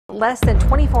less than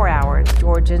 24 hours,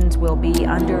 Georgians will be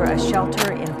under a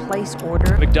shelter-in-place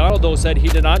order. McDonald, though, said he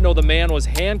did not know the man was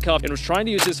handcuffed and was trying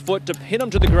to use his foot to pin him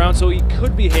to the ground so he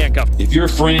could be handcuffed. If your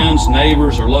friends,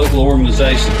 neighbors, or local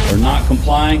organizations are not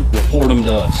complying, report them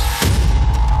to us.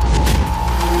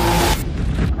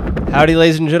 Howdy,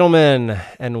 ladies and gentlemen,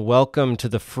 and welcome to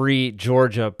the Free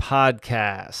Georgia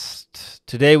podcast.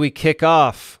 Today we kick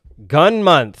off Gun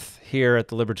Month here at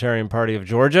the Libertarian Party of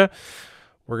Georgia.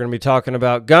 We're going to be talking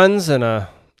about guns and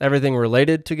everything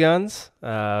related to guns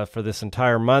for this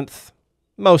entire month,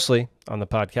 mostly on the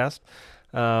podcast.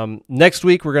 Next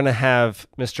week, we're going to have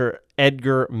Mr.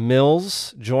 Edgar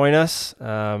Mills join us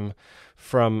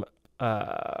from,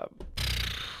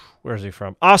 where's he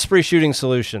from? Osprey Shooting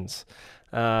Solutions,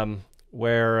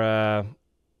 where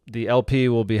the LP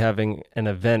will be having an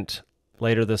event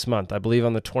later this month, I believe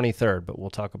on the 23rd, but we'll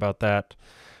talk about that.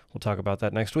 We'll talk about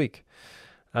that next week.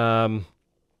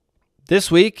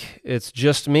 This week, it's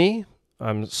just me.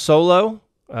 I'm solo.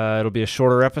 It'll be a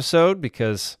shorter episode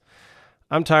because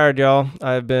I'm tired, y'all.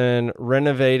 I've been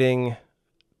renovating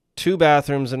 2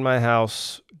 bathrooms in my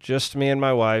house, just me and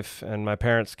my wife, and my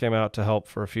parents came out to help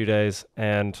for a few days.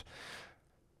 And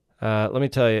let me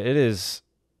tell you, it is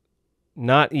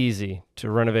not easy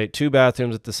to renovate 2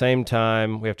 bathrooms at the same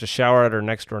time. We have to shower at our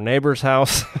next door neighbor's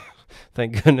house.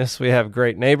 Thank goodness we have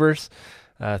great neighbors.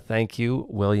 Thank you,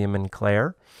 William and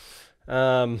Claire.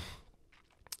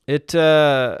 It's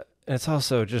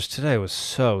also just today was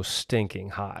so stinking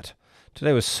hot.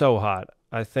 Today was so hot.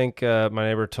 I think my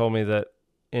neighbor told me that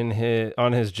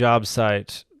on his job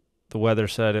site, the weather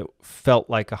said it felt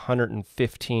like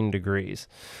 115 degrees.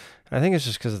 I think it's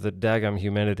just because of the daggum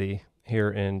humidity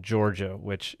here in Georgia,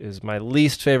 which is my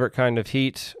least favorite kind of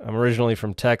heat. I'm originally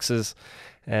from Texas,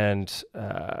 and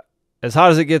as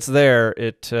hot as it gets there,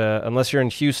 unless you're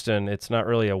in Houston, it's not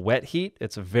really a wet heat.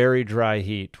 It's a very dry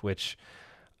heat, which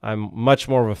I'm much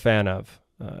more of a fan of.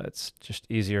 It's just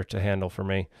easier to handle for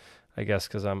me, I guess,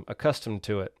 because I'm accustomed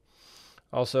to it.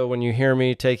 Also, when you hear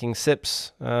me taking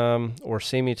sips or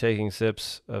see me taking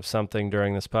sips of something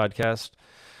during this podcast,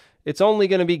 it's only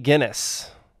going to be Guinness.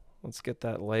 Let's get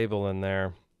that label in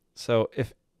there. So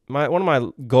one of my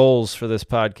goals for this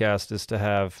podcast is to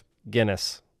have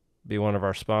Guinness be one of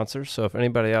our sponsors. So if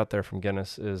anybody out there from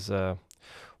Guinness is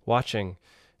watching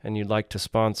and you'd like to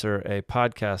sponsor a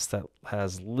podcast that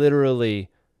has literally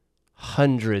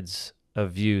hundreds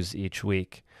of views each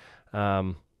week,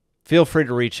 feel free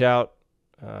to reach out.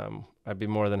 I'd be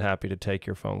more than happy to take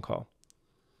your phone call.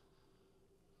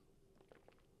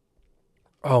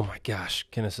 Oh my gosh,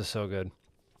 Guinness is so good.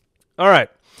 All right.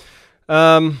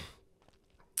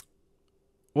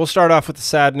 We'll start off with the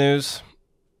sad news.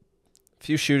 A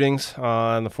few shootings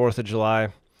on the 4th of July.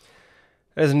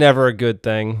 It is never a good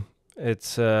thing.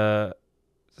 It's never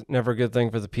a good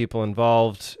thing for the people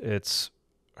involved. It's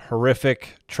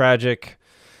horrific, tragic.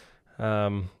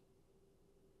 I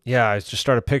just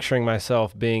started picturing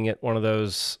myself being at one of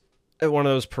those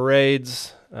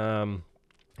parades, one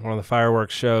of the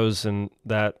fireworks shows, and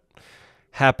that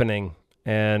happening.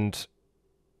 And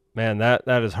man, that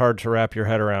is hard to wrap your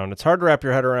head around. It's hard to wrap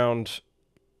your head around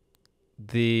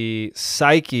the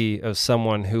psyche of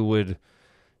someone who would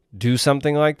do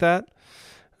something like that.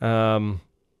 And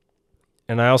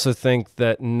I also think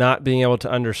that not being able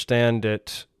to understand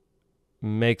it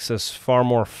makes us far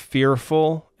more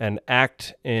fearful and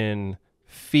act in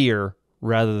fear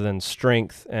rather than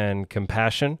strength and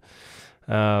compassion.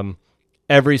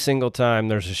 Every single time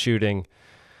there's a shooting,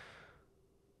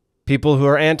 people who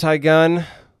are anti-gun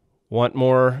want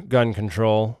more gun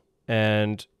control,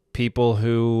 and people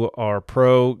who are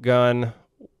pro-gun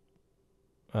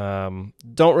don't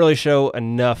really show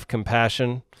enough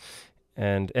compassion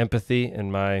and empathy, in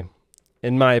my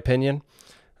opinion.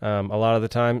 A lot of the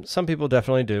time, some people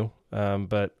definitely do,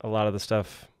 but a lot of the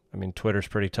stuff, I mean, Twitter's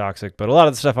pretty toxic, but a lot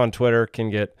of the stuff on Twitter can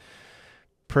get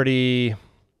pretty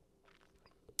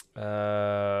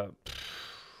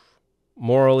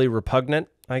morally repugnant,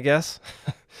 I guess,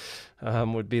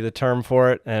 would be the term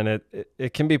for it. And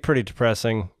it can be pretty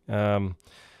depressing,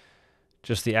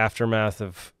 just the aftermath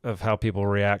of how people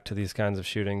react to these kinds of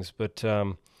shootings. But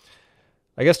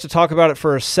I guess to talk about it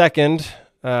for a second,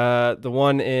 the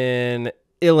one in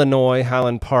Illinois,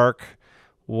 Highland Park,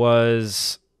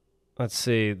 was, let's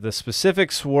see, the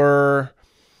specifics were,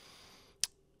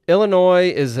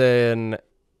 Illinois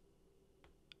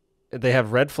they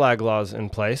have red flag laws in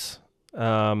place.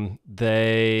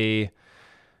 They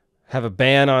have a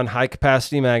ban on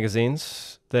high-capacity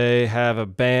magazines. They have a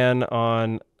ban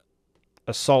on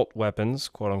assault weapons,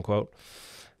 quote-unquote.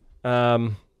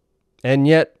 And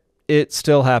yet it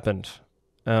still happened.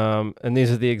 And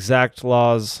these are the exact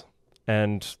laws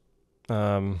and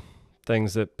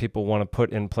things that people want to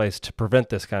put in place to prevent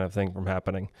this kind of thing from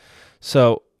happening.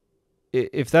 So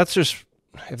if that's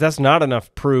not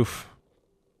enough proof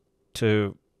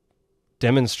to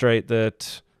demonstrate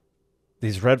that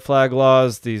these red flag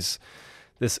laws, this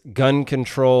gun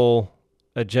control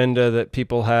agenda that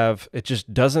people have, it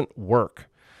just doesn't work.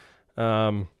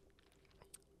 And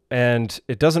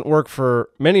it doesn't work for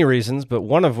many reasons, but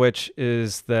one of which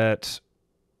is that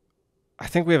I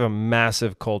think we have a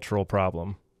massive cultural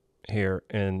problem here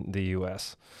in the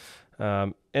U.S.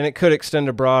 And it could extend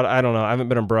abroad. I don't know. I haven't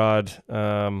been abroad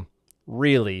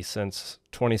really since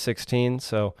 2016,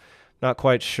 so not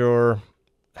quite sure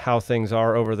how things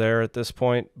are over there at this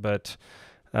point, but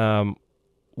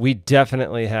we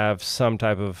definitely have some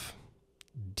type of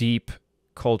deep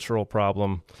cultural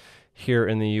problem here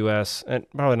in the U.S., and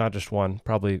probably not just one,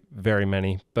 probably very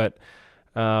many. But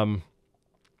man,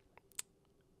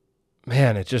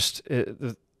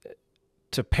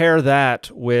 to pair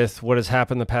that with what has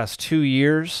happened the past 2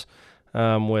 years,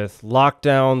 with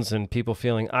lockdowns and people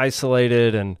feeling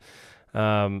isolated and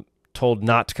told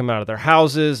not to come out of their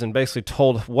houses and basically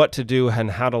told what to do and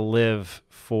how to live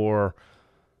for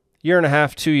a year and a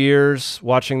half, 2 years,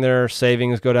 watching their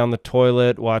savings go down the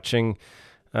toilet, watching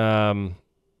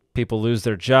people lose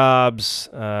their jobs,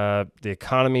 the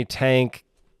economy tank,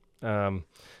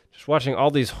 just watching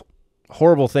all these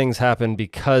horrible things happen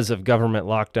because of government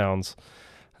lockdowns.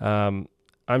 I'm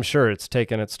sure it's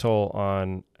taken its toll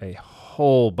on a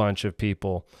whole bunch of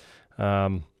people.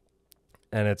 And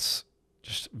it's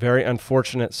just very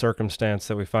unfortunate circumstance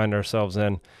that we find ourselves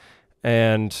in.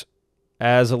 And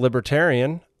as a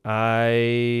libertarian,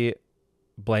 I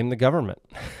blame the government.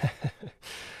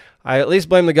 I at least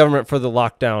blame the government for the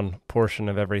lockdown portion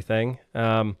of everything.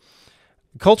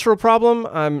 Cultural problem,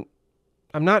 I'm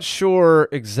not sure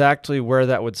exactly where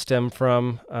that would stem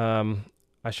from.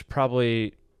 I should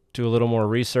probably do a little more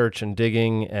research and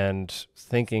digging and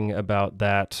thinking about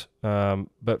that.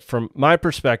 But from my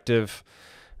perspective,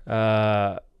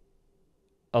 a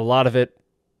lot of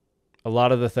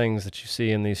the things that you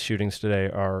see in these shootings today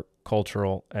are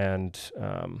cultural. And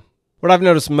what I've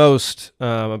noticed most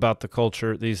about the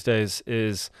culture these days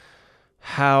is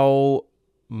how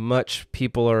much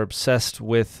people are obsessed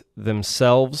with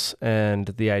themselves and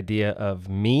the idea of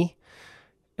me.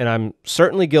 And I'm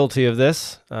certainly guilty of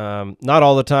this. Not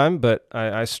all the time, but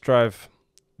I strive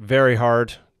very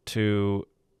hard to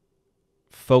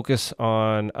focus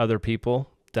on other people,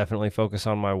 definitely focus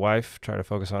on my wife, try to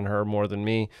focus on her more than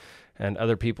me and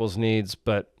other people's needs.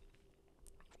 But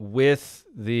with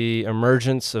the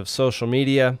emergence of social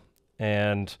media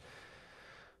and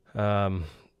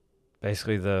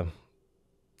basically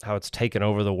how it's taken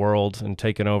over the world and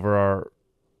taken over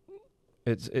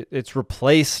it's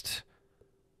replaced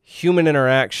human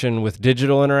interaction with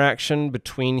digital interaction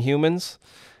between humans,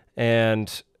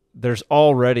 and there's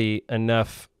already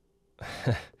enough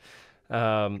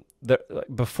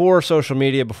before social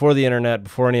media, before the internet,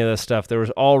 before any of this stuff, there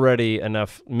was already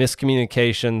enough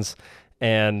miscommunications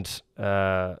and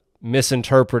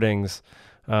misinterpretings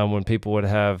when people would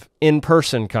have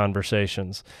in-person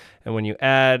conversations. And when you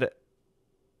add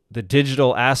the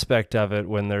digital aspect of it,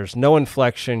 when there's no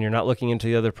inflection, you're not looking into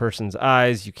the other person's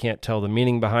eyes, you can't tell the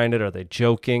meaning behind it. Are they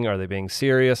joking? Are they being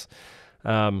serious?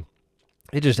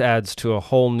 It just adds to a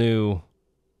whole new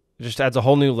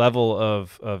level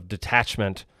of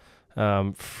detachment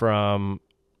from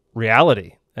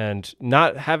reality, and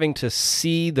not having to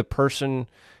see the person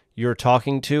you're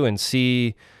talking to and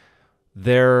see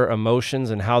their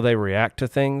emotions and how they react to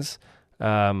things,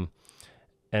 and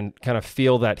kind of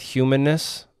feel that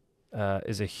humanness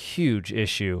is a huge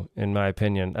issue, in my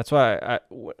opinion. That's why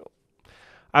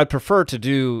I'd prefer to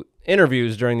do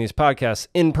interviews during these podcasts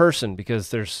in person, because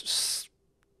there's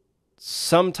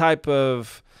some type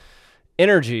of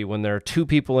energy when there are two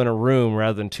people in a room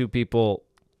rather than two people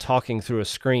talking through a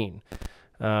screen.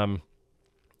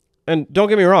 And don't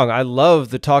get me wrong, I love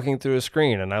the talking through a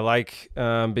screen, and I like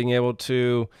being able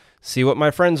to see what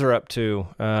my friends are up to,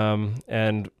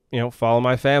 and follow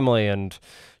my family and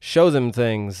show them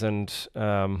things and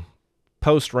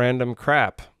post random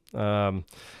crap.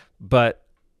 But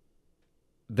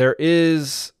there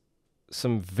is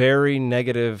some very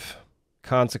negative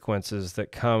consequences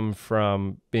that come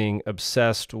from being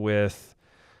obsessed with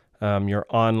your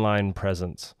online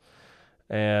presence.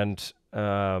 And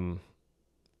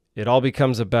it all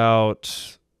becomes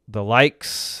about the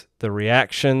likes, the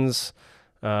reactions,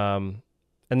 and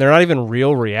they're not even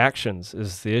real reactions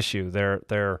is the issue.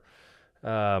 They're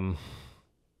kind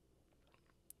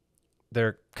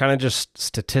of just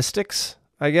statistics,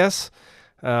 I guess.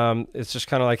 It's just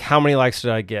kind of like, how many likes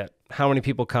did I get? how many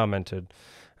people commented,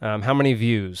 how many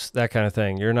views, that kind of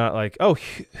thing. You're not like, oh,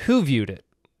 who viewed it?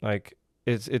 Like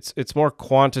it's more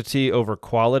quantity over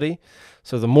quality.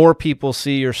 So the more people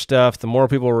see your stuff, the more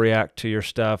people react to your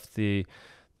stuff, the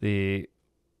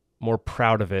more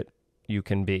proud of it you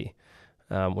can be,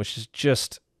 which is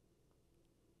just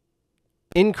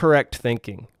incorrect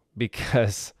thinking,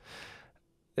 because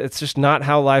it's just not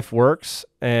how life works.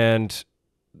 And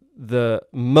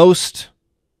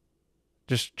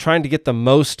just trying to get the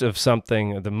most of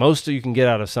something, the most you can get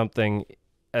out of something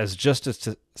as just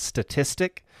a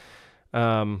statistic,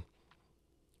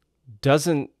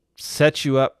 doesn't set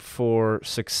you up for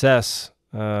success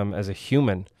as a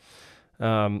human.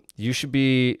 You should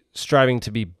be striving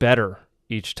to be better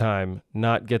each time,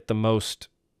 not get the most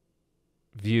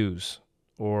views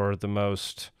or the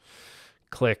most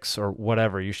clicks or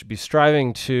whatever. You should be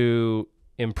striving to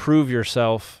improve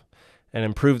yourself and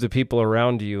improve the people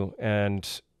around you,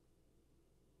 and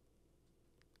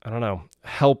I don't know,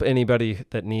 help anybody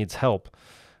that needs help.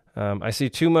 I see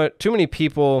too many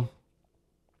people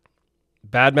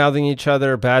bad-mouthing each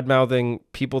other, bad-mouthing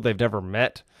people they've never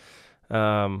met.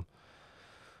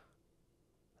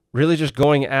 Really just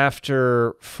going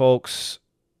after folks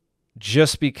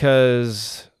just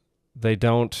because they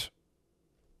don't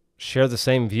share the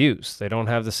same views. They don't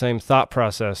have the same thought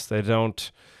process. They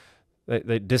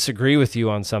disagree with you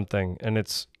on something. And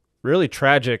it's really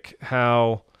tragic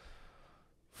how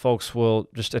folks will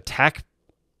just attack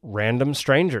random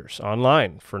strangers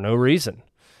online for no reason.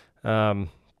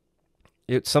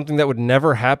 It's something that would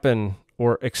never happen,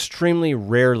 or extremely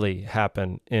rarely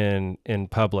happen in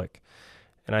public.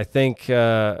 And I think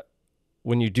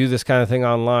when you do this kind of thing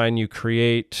online, you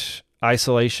create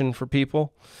isolation for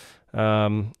people.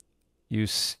 You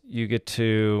get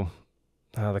to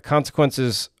the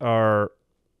consequences are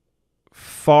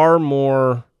far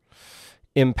more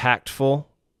impactful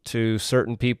to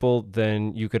certain people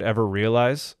than you could ever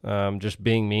realize. Just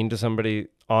being mean to somebody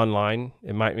online,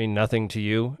 it might mean nothing to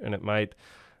you, and it might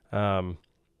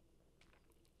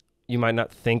you might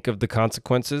not think of the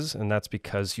consequences, and that's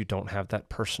because you don't have that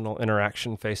personal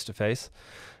interaction face to face.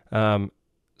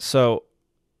 So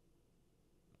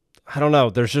I don't know.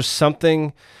 There's just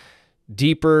something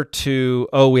deeper to,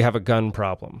 oh, we have a gun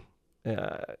problem.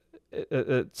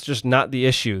 It's just not the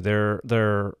issue.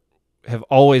 There have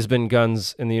always been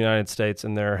guns in the United States,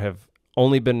 and there have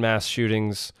only been mass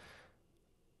shootings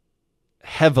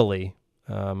heavily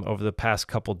over the past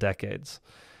couple decades.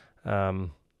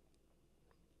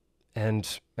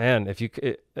 And man,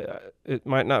 it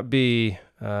might not be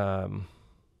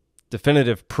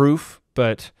definitive proof,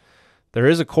 but there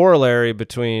is a corollary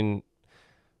between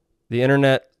the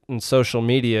internet and social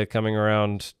media coming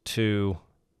around to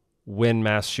when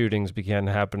mass shootings began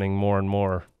happening more and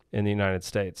more in the United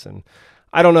States. And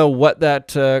I don't know what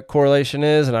that correlation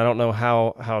is, and I don't know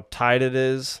how tied it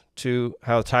is to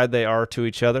how tied they are to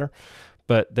each other,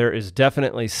 but there is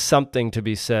definitely something to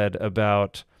be said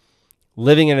about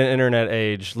living in an internet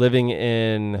age, living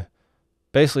in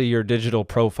basically your digital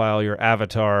profile, your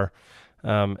avatar,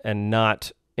 and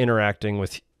not interacting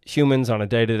with humans on a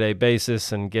day-to-day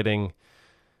basis, and getting,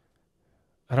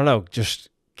 I don't know, just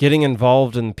getting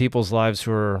involved in people's lives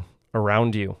who are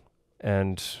around you,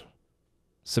 and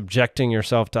subjecting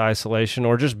yourself to isolation,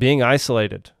 or just being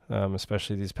isolated,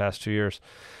 especially these past 2 years.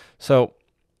 So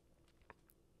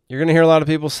you're going to hear a lot of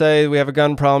people say we have a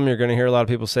gun problem. You're going to hear a lot of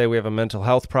people say we have a mental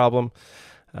health problem.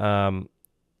 I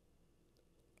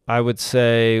would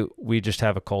say we just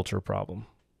have a culture problem.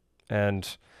 And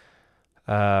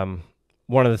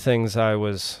one of the things I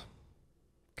was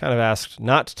kind of asked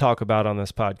not to talk about on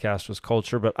this podcast was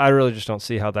culture, but I really just don't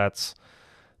see how that's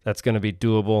going to be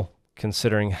doable,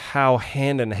 considering how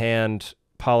hand in hand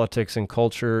politics and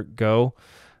culture go.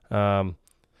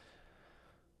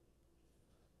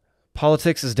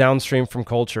 Politics is downstream from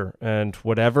culture, and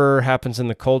whatever happens in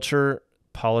the culture,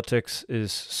 politics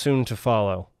is soon to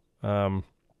follow.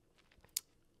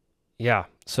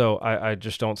 So I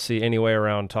just don't see any way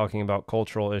around talking about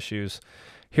cultural issues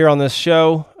here on this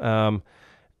show.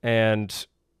 And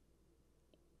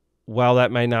while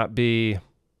that may not be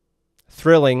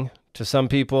thrilling to some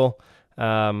people,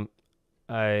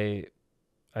 I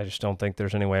just don't think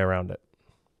there's any way around it.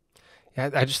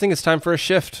 I just think it's time for a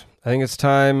shift. I think it's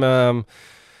time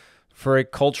for a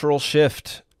cultural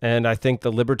shift, and I think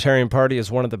the Libertarian Party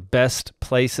is one of the best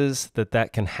places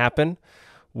that can happen.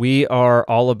 We are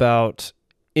all about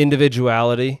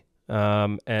individuality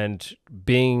and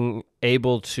being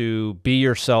able to be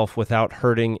yourself without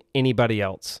hurting anybody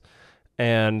else,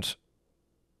 and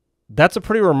that's a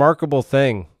pretty remarkable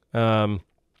thing.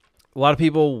 A lot of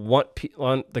people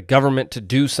want the government to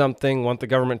do something, want the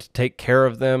government to take care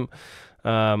of them.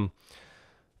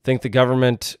 Think the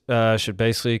government should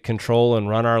basically control and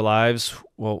run our lives.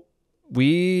 Well,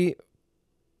 we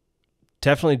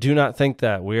definitely do not think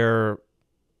that. We are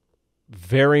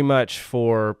very much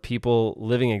for people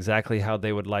living exactly how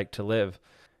they would like to live.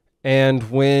 And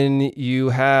when you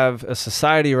have a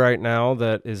society right now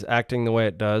that is acting the way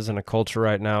it does, and a culture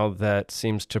right now that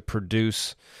seems to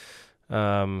produce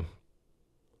a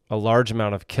large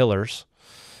amount of killers,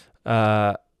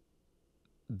 then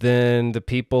the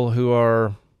people who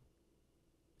are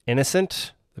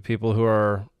innocent, the people who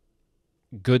are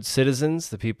good citizens,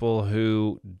 the people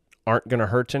who aren't going to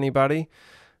hurt anybody,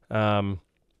 those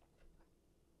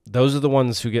are the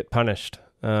ones who get punished.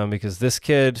 Because this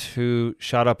kid who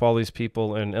shot up all these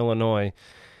people in Illinois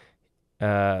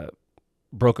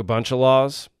broke a bunch of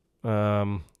laws.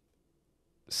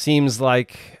 Seems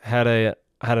like had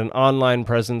an online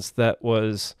presence that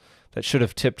should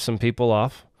have tipped some people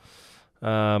off,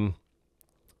 and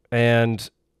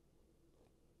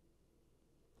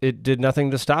it did nothing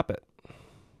to stop it.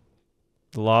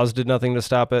 The laws did nothing to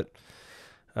stop it.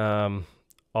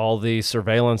 All the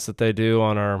surveillance that they do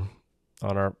on our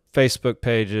Facebook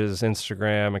pages,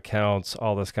 Instagram accounts,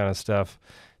 all this kind of stuff,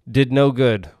 did no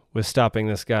good with stopping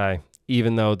this guy,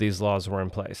 even though these laws were in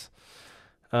place.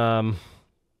 And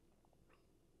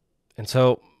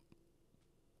so,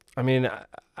 I mean,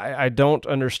 I don't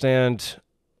understand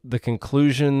the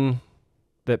conclusion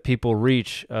that people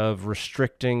reach of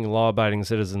restricting law-abiding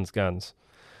citizens' guns.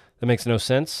 That makes no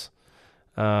sense.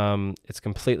 It's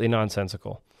completely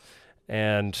nonsensical.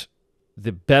 And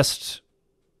the best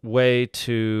way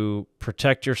to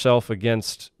protect yourself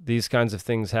against these kinds of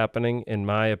things happening, in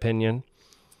my opinion,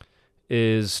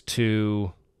 is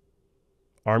to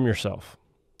arm yourself.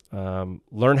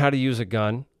 Learn how to use a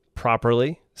gun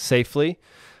properly, safely.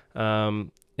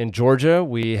 In Georgia,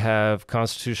 we have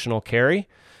constitutional carry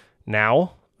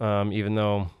now, even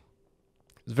though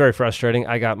it's very frustrating.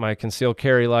 I got my concealed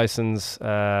carry license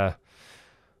a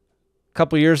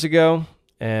couple years ago,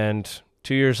 and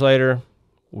 2 years later,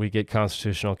 we get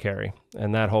constitutional carry.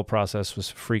 And that whole process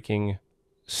was freaking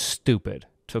stupid.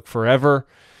 Took forever.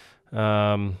 They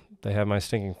have my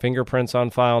stinking fingerprints on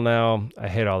file now. I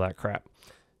hate all that crap.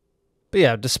 But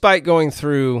yeah, despite going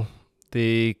through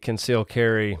the concealed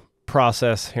carry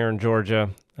process here in Georgia,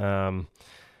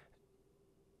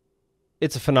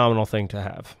 it's a phenomenal thing to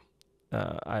have.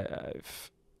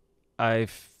 I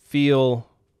feel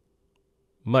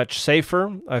much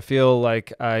safer. I feel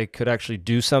like I could actually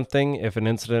do something if an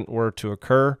incident were to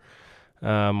occur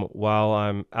while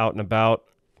I'm out and about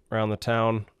around the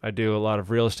town. I do a lot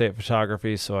of real estate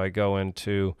photography, so I go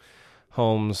into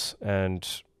homes and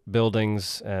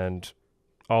buildings and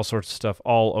all sorts of stuff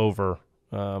all over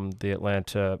the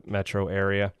Atlanta metro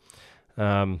area.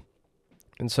 And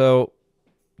so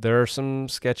there are some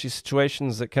sketchy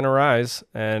situations that can arise,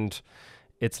 and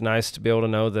it's nice to be able to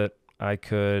know that I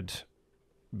could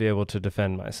be able to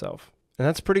defend myself. And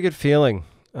that's a pretty good feeling.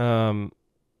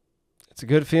 It's a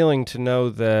good feeling to know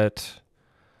that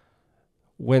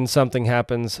when something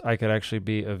happens, I could actually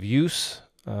be of use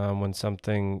when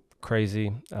something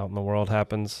crazy out in the world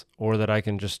happens, or that I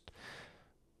can just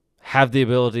have the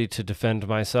ability to defend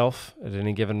myself at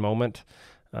any given moment.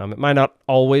 It might not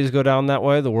always go down that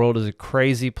way. The world is a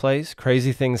crazy place.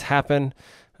 Crazy things happen.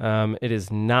 It is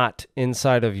not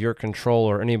inside of your control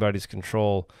or anybody's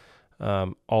control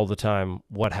all the time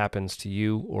what happens to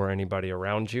you or anybody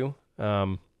around you.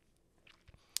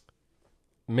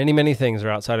 Many, many things are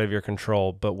outside of your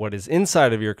control, but what is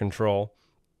inside of your control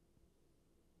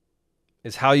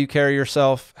is how you carry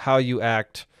yourself, how you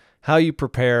act, how you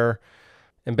prepare,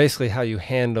 and basically how you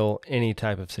handle any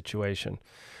type of situation.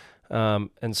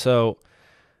 And so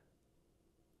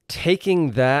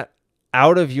taking that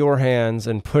out of your hands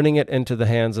and putting it into the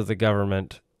hands of the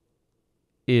government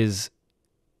is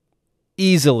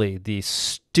easily the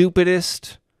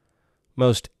stupidest,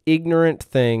 most ignorant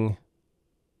thing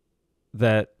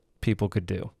that people could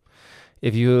do.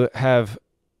 If you're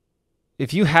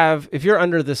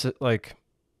under this like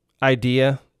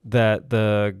idea that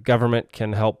the government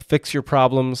can help fix your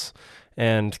problems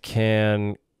and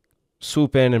can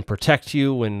swoop in and protect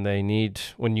you when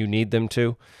you need them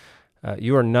to,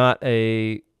 you are not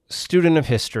a student of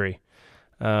history.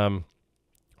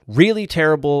 Really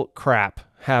terrible crap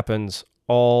happens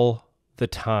all the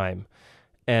time,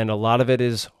 and a lot of it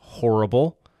is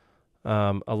horrible.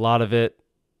 A lot of it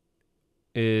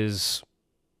is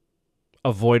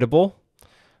avoidable.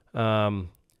 The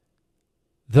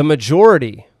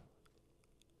majority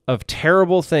of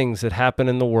terrible things that happen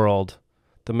in the world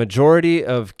The majority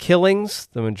of killings,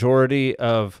 the majority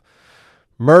of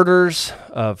murders,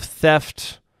 of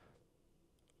theft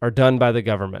are done by the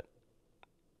government.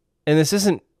 And this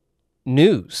isn't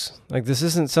news. Like, this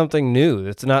isn't something new.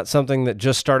 It's not something that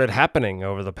just started happening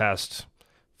over the past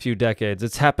few decades.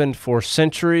 It's happened for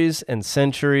centuries and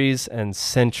centuries and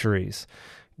centuries.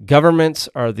 Governments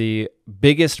are the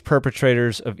biggest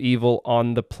perpetrators of evil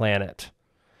on the planet.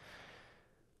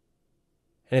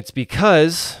 And it's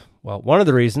because, well, one of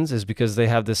the reasons is because they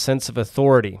have this sense of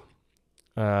authority,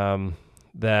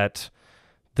 that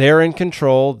they're in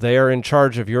control, they are in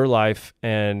charge of your life,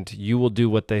 and you will do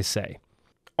what they say.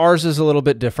 Ours is a little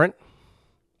bit different.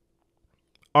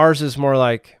 Ours is more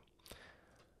like,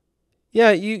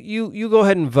 yeah, you go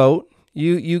ahead and vote.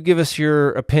 You give us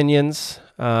your opinions.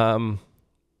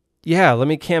 Yeah, let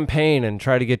me campaign and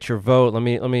try to get your vote. Let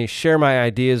me share my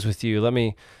ideas with you. Let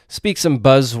me speak some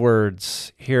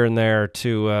buzzwords here and there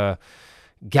to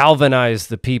galvanize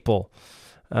the people.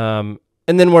 And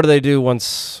then what do they do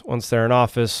once they're in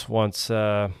office? Once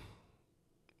they're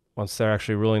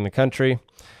actually ruling the country,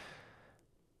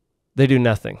 they do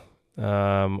nothing.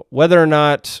 Whether or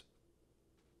not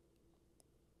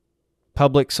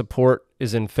public support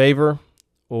is in favor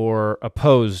or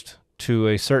opposed to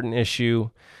a certain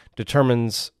issue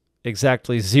determines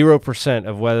exactly 0%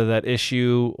 of whether that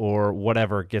issue or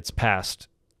whatever gets passed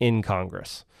in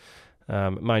Congress.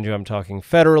 Mind you, I'm talking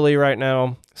federally right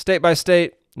now. State by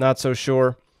state, not so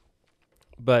sure.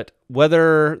 But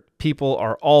whether people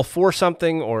are all for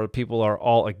something or people are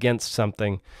all against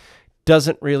something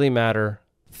doesn't really matter.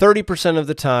 30% of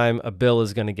the time, a bill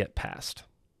is going to get passed.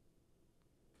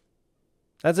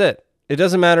 That's it. It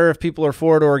doesn't matter if people are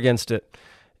for it or against it.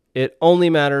 It only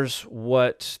matters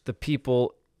what the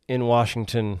people in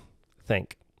Washington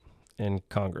think, in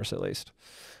Congress at least.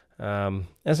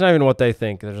 That's not even what they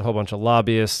think. There's a whole bunch of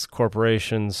lobbyists,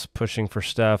 corporations pushing for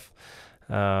stuff,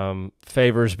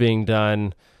 favors being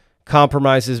done,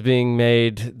 compromises being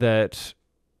made that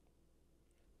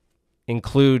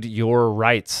include your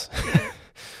rights.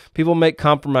 People make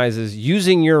compromises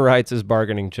using your rights as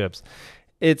bargaining chips.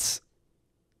 It's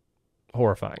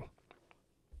horrifying.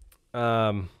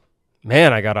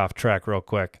 Man, I got off track real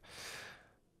quick.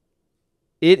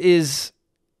 It is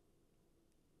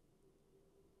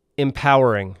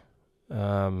empowering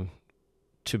to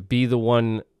be the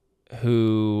one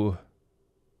who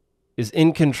is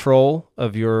in control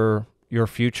of your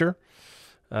future,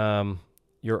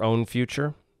 your own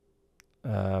future.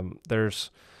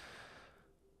 There's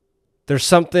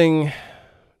something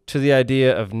to the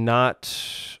idea of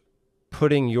not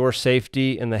putting your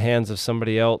safety in the hands of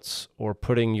somebody else or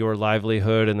putting your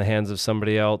livelihood in the hands of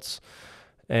somebody else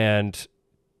and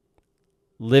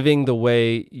living the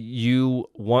way you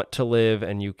want to live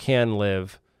and you can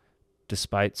live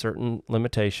despite certain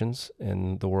limitations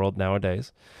in the world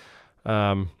nowadays.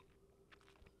 And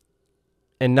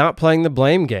not playing the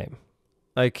blame game.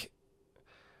 Like,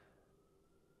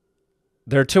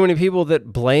 there are too many people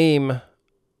that blame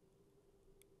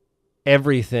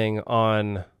everything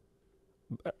on...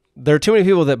 There are too many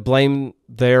people that blame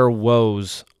their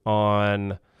woes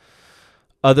on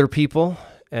other people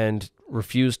and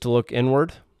refuse to look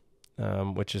inward,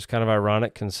 which is kind of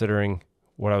ironic considering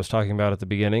what I was talking about at the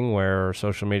beginning, where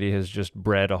social media has just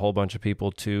bred a whole bunch of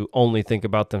people to only think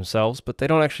about themselves, but they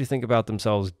don't actually think about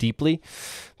themselves deeply.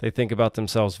 They think about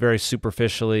themselves very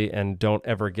superficially and don't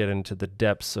ever get into the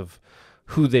depths of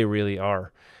who they really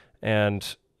are.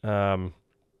 And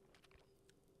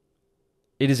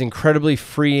it is incredibly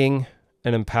freeing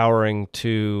and empowering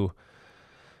to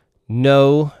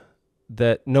know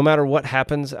that no matter what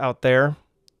happens out there,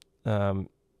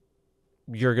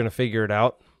 you're going to figure it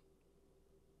out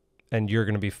and you're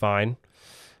going to be fine.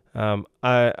 I've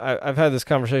had this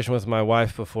conversation with my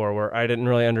wife before where I didn't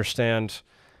really understand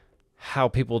how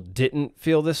people didn't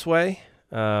feel this way.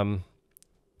 I'm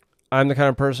the kind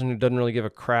of person who doesn't really give a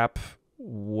crap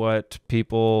what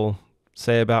people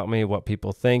say about me, what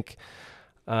people think.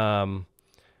 One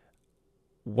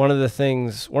of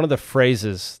the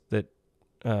phrases that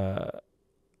I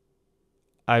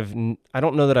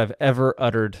don't know that I've ever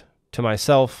uttered to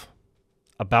myself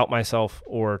about myself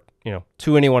or,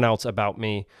 to anyone else about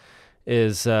me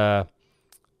is, I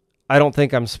don't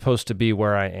think I'm supposed to be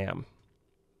where I am.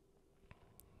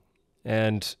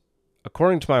 And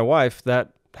according to my wife,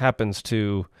 that happens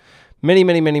to many,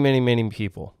 many, many, many, many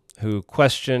people who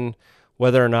question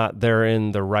whether or not they're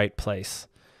in the right place.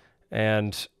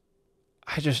 And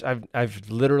I've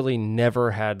literally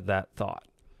never had that thought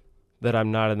that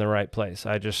I'm not in the right place.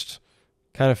 I just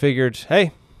kind of figured,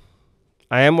 hey,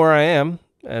 I am where I am,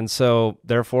 and so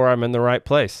therefore I'm in the right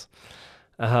place.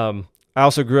 I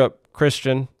also grew up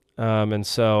Christian, and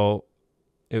so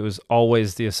it was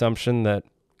always the assumption that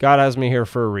God has me here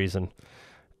for a reason.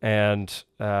 And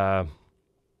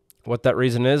what that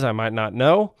reason is, I might not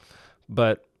know,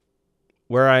 but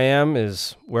where I am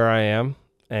is where I am,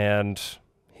 and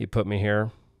he put me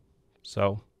here.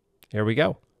 So here we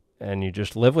go. And you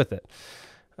just live with it.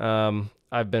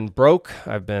 I've been broke.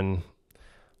 I've been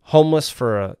homeless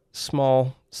for a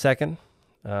small second.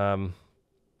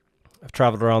 I've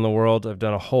traveled around the world. I've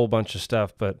done a whole bunch of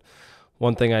stuff, but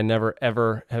one thing I never,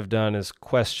 ever have done is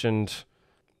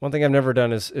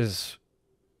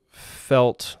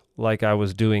felt like I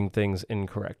was doing things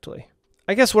incorrectly.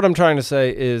 I guess what I'm trying to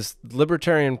say is the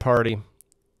Libertarian Party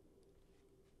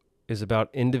is about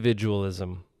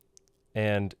individualism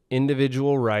and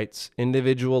individual rights,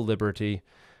 individual liberty,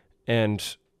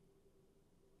 and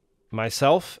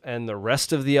myself and the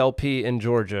rest of the LP in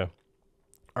Georgia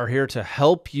are here to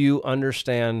help you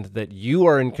understand that you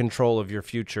are in control of your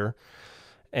future.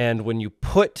 And when you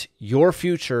put your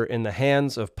future in the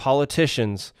hands of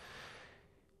politicians,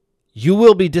 you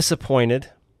will be disappointed.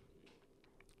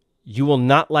 You will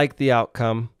not like the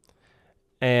outcome,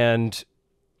 and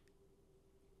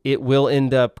it will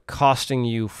end up costing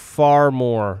you far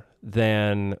more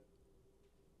than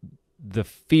the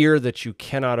fear that you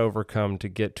cannot overcome to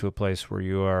get to a place where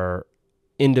you are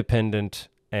independent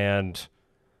and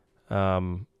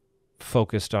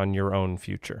focused on your own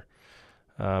future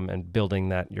and building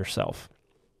that yourself.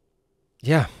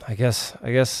 Yeah, I guess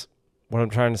what I'm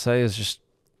trying to say is just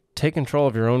take control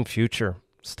of your own future.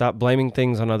 Stop blaming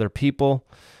things on other people.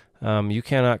 You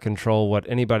cannot control what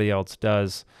anybody else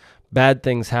does. Bad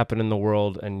things happen in the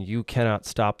world, and you cannot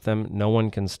stop them. No one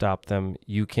can stop them.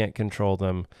 You can't control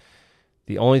them.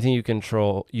 The only thing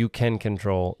you can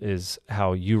control is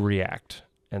how you react.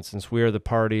 And since we are the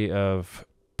party of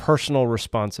personal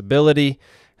responsibility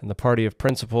and the party of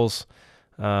principles,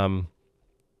 really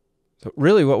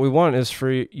what we want is for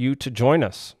you to join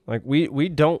us. Like we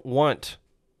don't want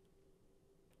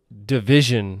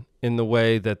division in the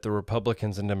way that the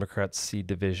Republicans and Democrats see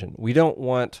division. We don't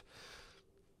want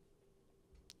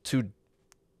to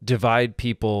divide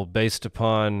people based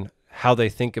upon how they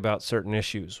think about certain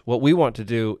issues. What we want to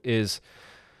do is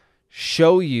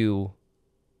show you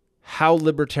how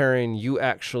libertarian you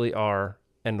actually are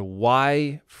and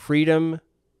why freedom,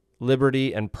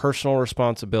 liberty, and personal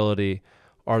responsibility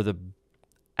are the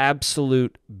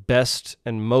absolute best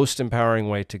and most empowering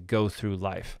way to go through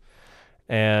life.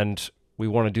 And we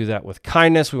want to do that with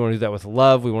kindness. We want to do that with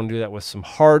love. We want to do that with some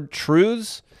hard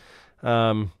truths,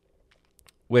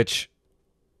 which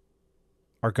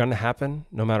are going to happen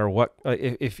no matter what.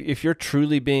 If you're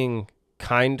truly being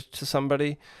kind to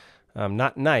somebody,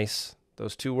 not nice,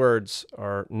 those two words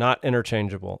are not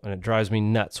interchangeable, and it drives me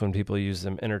nuts when people use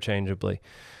them interchangeably.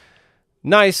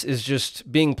 Nice is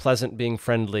just being pleasant, being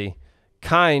friendly.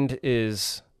 Kind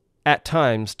is, at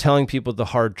times, telling people the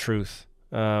hard truth,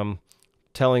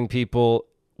 telling people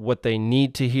what they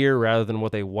need to hear rather than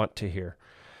what they want to hear.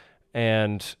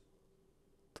 And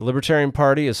the Libertarian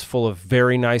Party is full of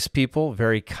very nice people,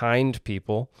 very kind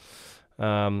people.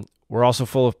 We're also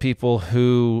full of people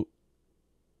who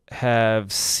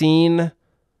have seen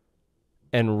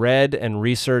and read and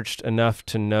researched enough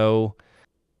to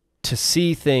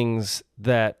see things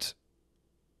that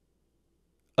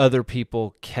other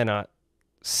people cannot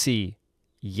see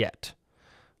yet.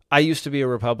 I used to be a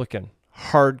Republican,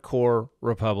 hardcore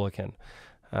Republican.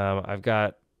 I've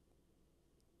got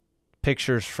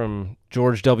pictures from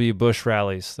George W. Bush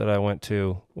rallies that I went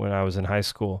to when I was in high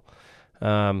school.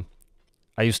 I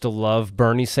used to love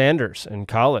Bernie Sanders in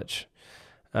college.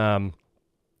 And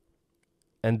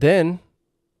then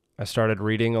I started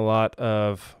reading a lot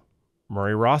of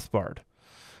Murray Rothbard,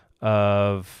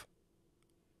 of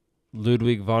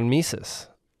Ludwig von Mises,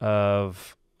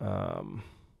 of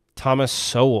Thomas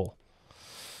Sowell,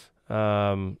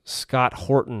 Scott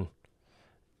Horton,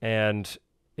 and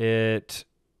it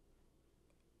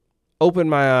opened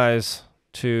my eyes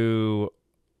to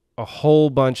a whole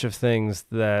bunch of things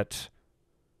that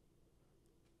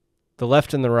the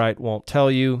left and the right won't tell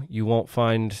you, you won't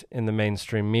find in the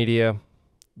mainstream media,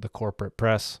 the corporate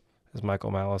press, as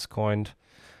Michael Malice coined.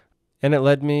 And it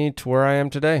led me to where I am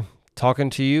today,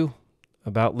 talking to you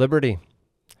about liberty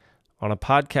on a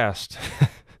podcast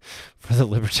for the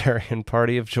Libertarian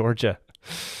Party of Georgia.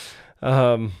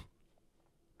 It's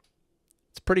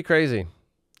pretty crazy.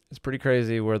 It's pretty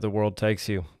crazy where the world takes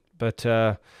you. But,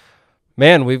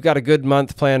 man, we've got a good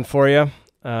month planned for you.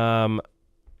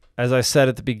 As I said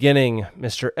at the beginning,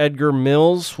 Mr. Edgar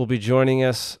Mills will be joining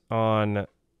us on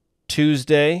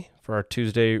Tuesday for our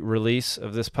Tuesday release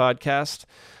of this podcast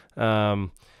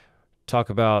to talk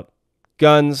about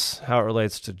guns, how it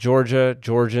relates to Georgia,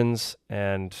 Georgians,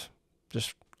 and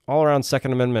just all around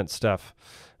Second Amendment stuff.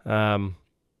 So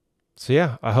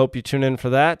yeah, I hope you tune in for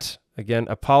that. Again,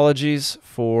 apologies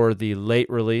for the late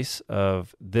release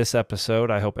of this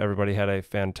episode. I hope everybody had a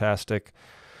fantastic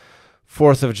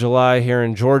 4th of July here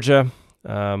in Georgia.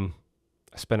 I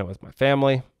spent it with my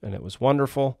family, and it was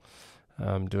wonderful.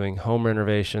 Doing home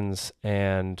renovations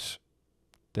and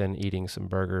then eating some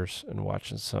burgers and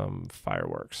watching some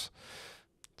fireworks.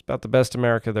 It's about the best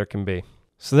America there can be.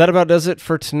 So that about does it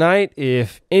for tonight.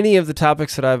 If any of the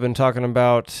topics that I've been talking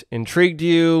about intrigued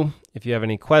you, if you have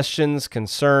any questions,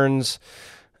 concerns,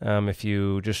 if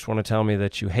you just want to tell me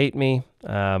that you hate me,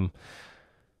 drop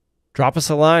us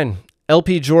a line.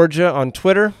 LP Georgia on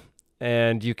Twitter,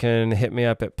 and you can hit me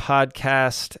up at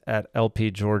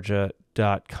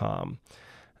podcast@lpgeorgia.com.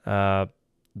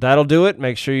 That'll do it.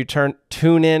 Make sure you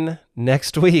tune in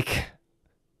next week.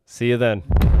 See you then.